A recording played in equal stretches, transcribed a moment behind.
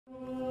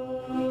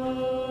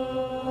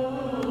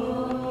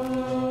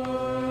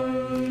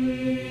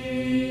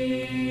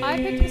I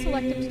picked this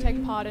elective to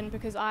take part in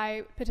because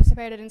I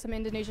participated in some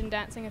Indonesian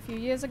dancing a few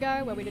years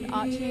ago where we did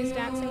Archies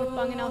dancing with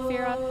Bang and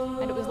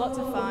Alfira, and it was lots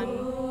of fun,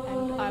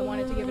 and I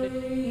wanted to give it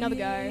another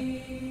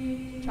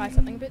go, try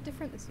something a bit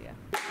different this year.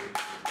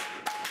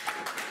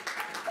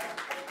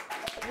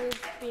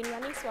 We've been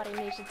running Suara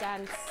Indonesia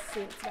Dance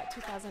since about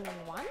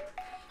 2001.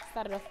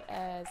 Started off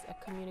as a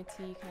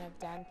community kind of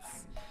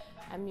dance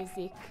and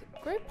music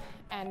group,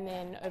 and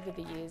then over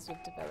the years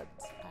we've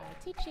developed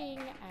teaching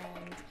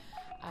and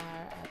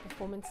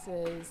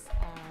performances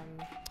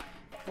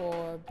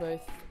for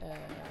both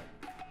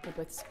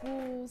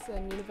schools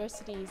and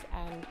universities,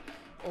 and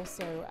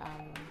also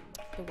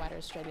the wider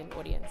Australian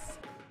audience.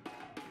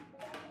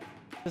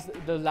 Just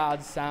the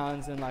loud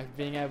sounds and like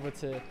being able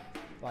to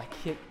like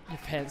hit your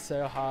pants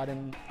so hard,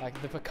 and like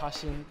the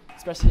percussion,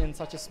 especially in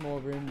such a small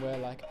room where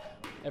like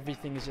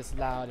everything is just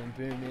loud and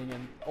booming,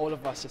 and all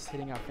of us just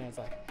hitting our pants,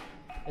 like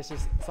it's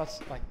just such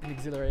like an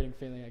exhilarating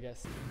feeling, I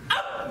guess.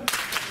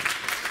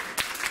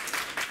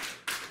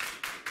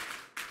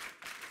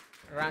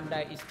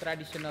 Randai is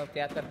traditional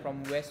theater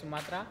from West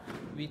Sumatra.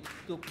 We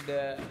took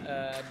the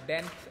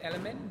dance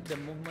element, the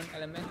movement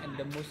element, and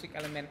the music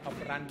element of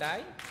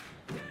Randai.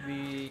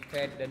 We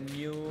create the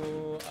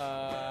new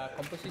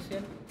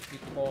composition we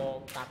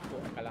call Taku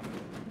Akalam.